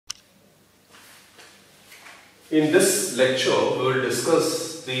In this lecture, we will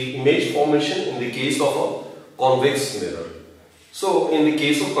discuss the image formation in the case of a convex mirror. So, in the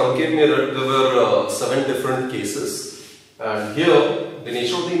case of concave mirror, there were 7 different cases, and here the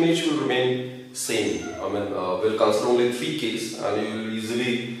nature of the image will remain same. We'll consider only 3 cases, and you will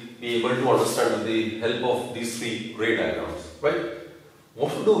easily be able to understand with the help of these 3 ray diagrams, right?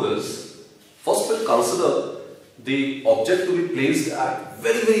 What we'll do is, first we'll consider the object to be placed at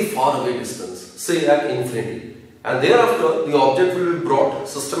very far away distance, say at infinity. And thereafter, the object will be brought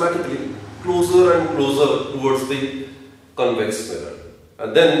systematically closer and closer towards the convex mirror.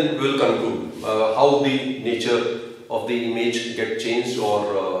 And then we will conclude how the nature of the image get changed,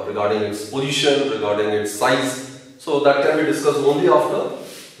 or regarding its position, regarding its size. So that can be discussed only after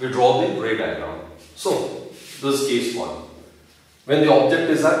we draw the ray diagram. So, this is case 1. When the object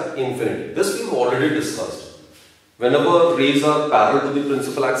is at infinity. This we have already discussed. Whenever rays are parallel to the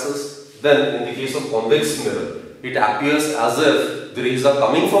principal axis, then in the case of convex mirror, it appears as if the rays are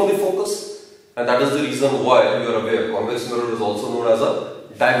coming from the focus, and that is the reason why you are aware convex mirror is also known as a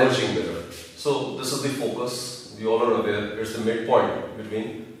diverging mirror. So this is the focus, we all are aware, it's the midpoint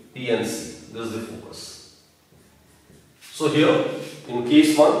between P and C. This is the focus. So here in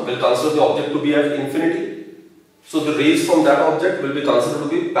case 1, we will consider the object to be at infinity. So the rays from that object will be considered to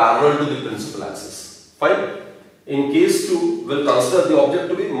be parallel to the principal axis. Fine. In case 2, we will consider the object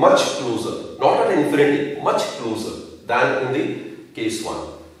to be much closer, not at infinity, much closer than in the case 1.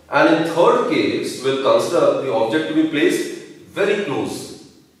 And in third case, we will consider the object to be placed very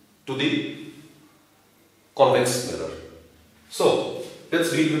close to the convex mirror. So,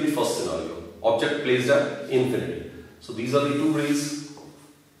 let's deal with the first scenario. Object placed at infinity. So, these are the 2 rays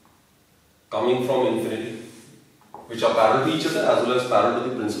coming from infinity, which are parallel to each other as well as parallel to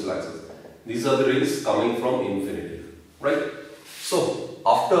the principal axis. These are the rays coming from infinity, right? So,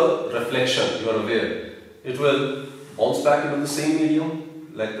 after reflection, you are aware, it will bounce back into the same medium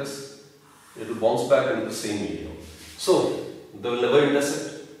like this. It will bounce back into the same medium. So, they will never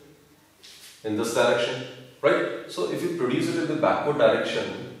intersect in this direction, right? So, if you produce it in the backward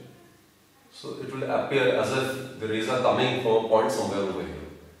direction, so it will appear as if the rays are coming from a point somewhere over here.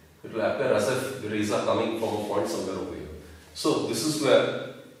 It will appear as if the rays are coming from a point somewhere over here. So, this is where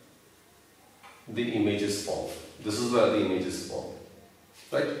the image is formed. This is where the image is formed,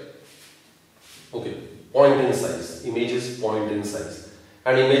 right? Okay, point in size. Image is point in size.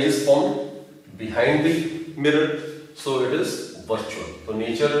 And image is formed behind the mirror, so it is virtual. So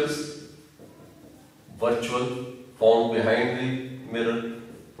nature is virtual, formed behind the mirror.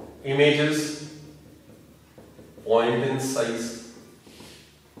 Image is point in size,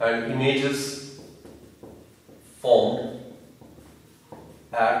 and image is formed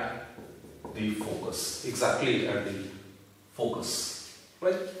at the focus, exactly at the focus,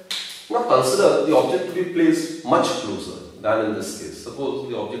 right? Now consider the object to be placed much closer than in this case. Suppose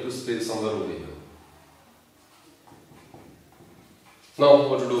the object is placed somewhere over here. Now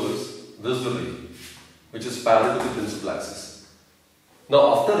what to do is, this is the ray which is parallel to the principal axis.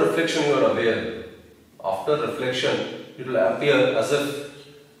 Now after reflection, you are aware, after reflection it will appear as if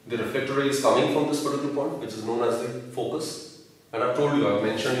the reflected ray is coming from this particular point, which is known as the focus. And I told you, I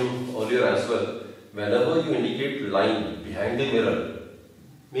mentioned you earlier as well, whenever you indicate line behind the mirror,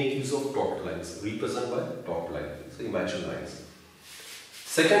 make use of dotted lines, represent by dotted line, so imagine lines.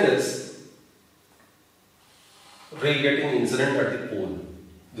 Second is, ray getting incident at the pole.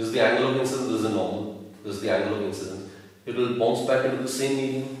 This is the angle of incidence, this is the normal, this is the angle of incidence. It will bounce back into the same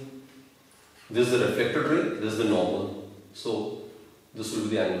medium. This is the reflected ray, this is the normal. So, this will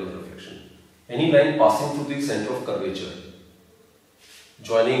be the angle of reflection. Any line passing through the center of curvature,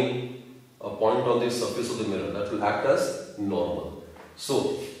 joining a point on the surface of the mirror, that will act as normal.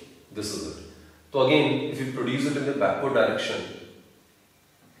 So, this is it. So again, if you produce it in the backward direction,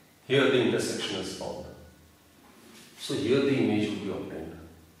 here the intersection is found. So here the image will be obtained.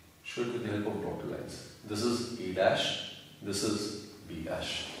 Show it with the help of dotted lines. This is A dash, this is B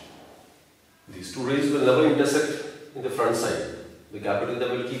dash. These 2 rays will never intersect in the front side. The gap between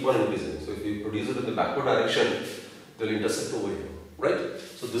them will keep on increasing. So if you produce it in the backward direction, they will intersect over here. Right?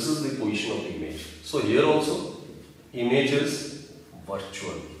 So this is the position of the image. So here also, image is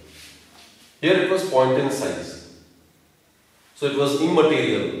virtual. Here it was point in size. So it was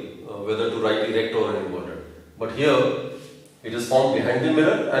immaterial whether to write erect or inverted. But here, it is formed behind the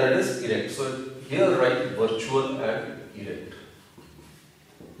mirror and it is erect. So here write virtual and erect.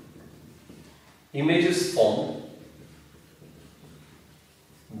 Image is formed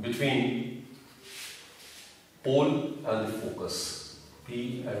between pole and the focus.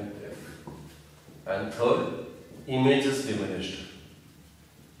 P and F. And third, image is diminished.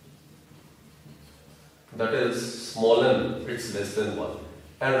 that is small m, it's less than 1.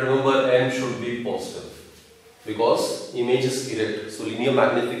 And remember, m should be positive because image is erect, so linear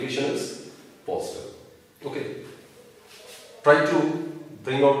magnification is positive. Okay. Try to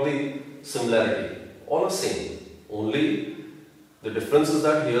bring out the similarity. All are same, only the difference is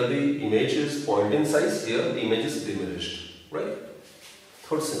that here the image is point in size, here the image is diminished, right?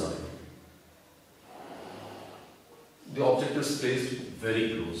 Third scenario. The object is placed very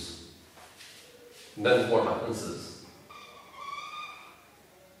close. Then what happens is,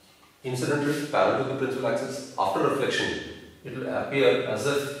 incident ray parallel to the principal axis, after reflection, it will appear as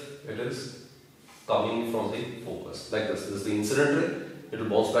if it is coming from the focus. Like this is the incident ray, it will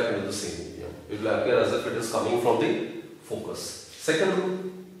bounce back into the same medium. It will appear as if it is coming from the focus. Second rule,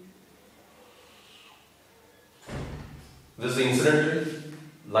 this is the incident ray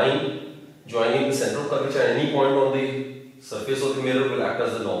line joining the center of curvature at any point on the surface of the mirror will act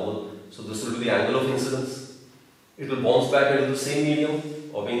as the normal. So this will be the angle of incidence. It will bounce back into the same medium,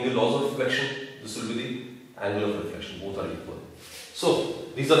 obeying the laws of reflection. This will be the angle of reflection. Both are equal. So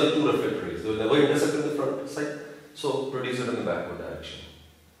these are the two reflected rays. They will never intersect in the front side. So produce it in the backward direction.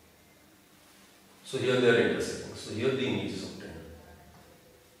 So here they are intersecting. So here the image is obtained.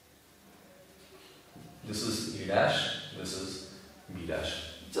 This is A dash, this is B dash.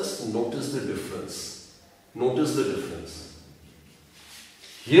 Just notice the difference. Notice the difference.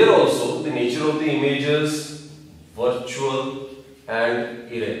 Here also the nature of the image is virtual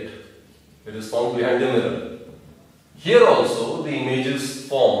and erect. It is found behind the mirror. Here also the image is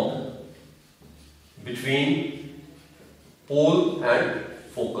formed between pole and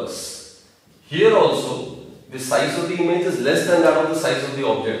focus. Here also the size of the image is less than that of the size of the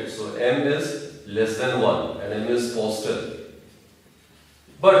object. So m is less than 1 and m is positive.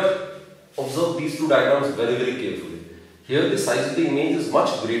 But observe these two diagrams very carefully. Here the size of the image is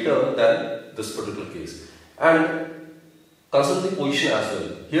much greater than this particular case. And consider the position as well.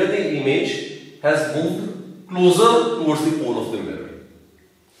 Here the image has moved closer towards the pole of the mirror.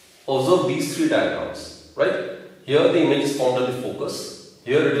 Observe these three diagrams, right? Here the image is formed at the focus.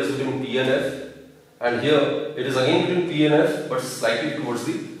 Here it is between P and F. And here it is again between P and F but slightly towards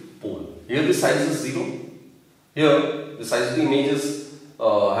the pole. Here the size is 0. Here the size of the image is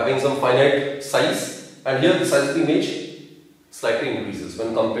having some finite size, and here the size of the image slightly increases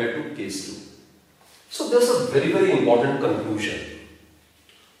when compared to case 2. So there's a very important conclusion.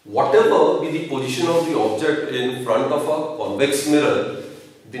 Whatever be the position of the object in front of a convex mirror,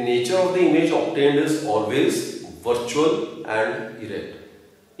 the nature of the image obtained is always virtual and erect.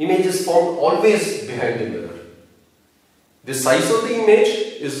 Image is formed always behind the mirror. The size of the image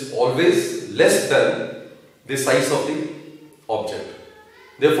is always less than the size of the object.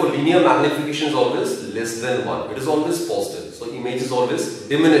 Therefore, linear magnification is always less than 1. It is always positive. So, image is always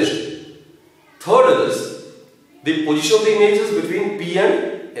diminished. Third is, the position of the image is between P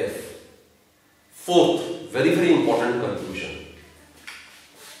and F. Fourth, very important conclusion.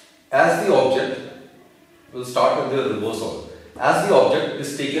 As the object, we will start with the reverse order. As the object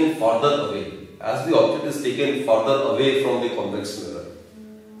is taken farther away, from the convex mirror,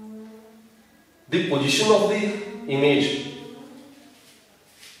 the position of the image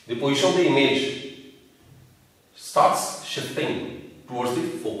starts shifting towards the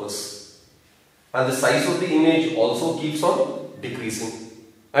focus, and the size of the image also keeps on decreasing,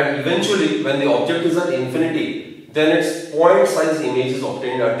 and eventually when the object is at infinity, then its point size image is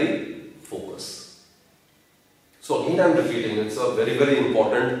obtained at the focus. So again I am repeating, it's a very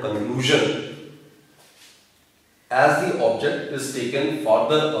important conclusion. As the object is taken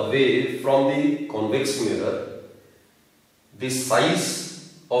farther away from the convex mirror, the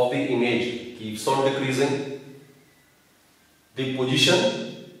size of the image keeps on decreasing. The position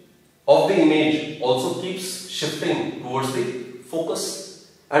of the image also keeps shifting towards the focus,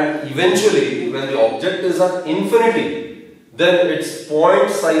 and eventually when the object is at infinity, then its point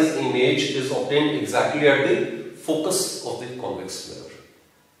size image is obtained exactly at the focus of the convex mirror,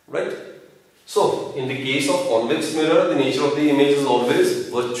 right? So in the case of convex mirror, the nature of the image is always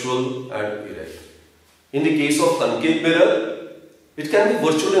virtual and erect. In the case of concave mirror, it can be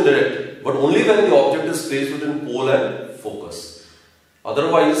virtual and erect, but only when the object is placed between pole and focus.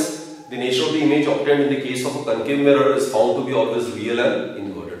 Otherwise, the nature of the image obtained in the case of a concave mirror is found to be always real and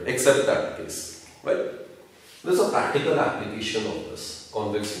inverted, except that case, right? There is a practical application of this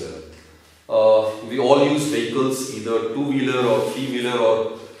convex mirror. We all use vehicles, either two-wheeler or three-wheeler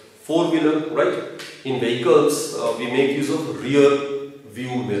or four-wheeler, right? In vehicles, we make use of rear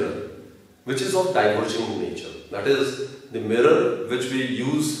view mirror, which is of diverging nature. That is, the mirror which we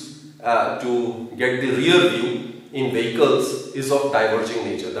use to get the rear view in vehicles is of diverging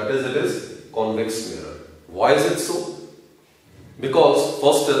nature. That is, it is convex mirror. Why is it so? Because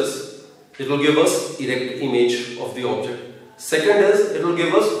first is, it will give us erect image of the object. Second is, it will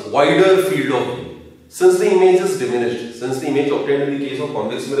give us wider field of view. Since the image is diminished, since the image obtained in the case of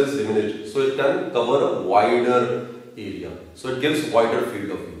convex mirror is diminished, so it can cover a wider area. So it gives wider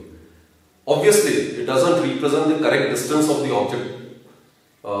field of view. Obviously, it doesn't represent the correct distance of the object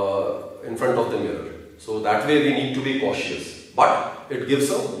in front of the mirror. So that way we need to be cautious. But it gives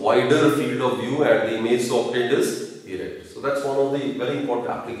a wider field of view and the image obtained is erect. So that's one of the very important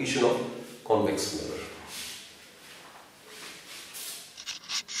application of convex mirror.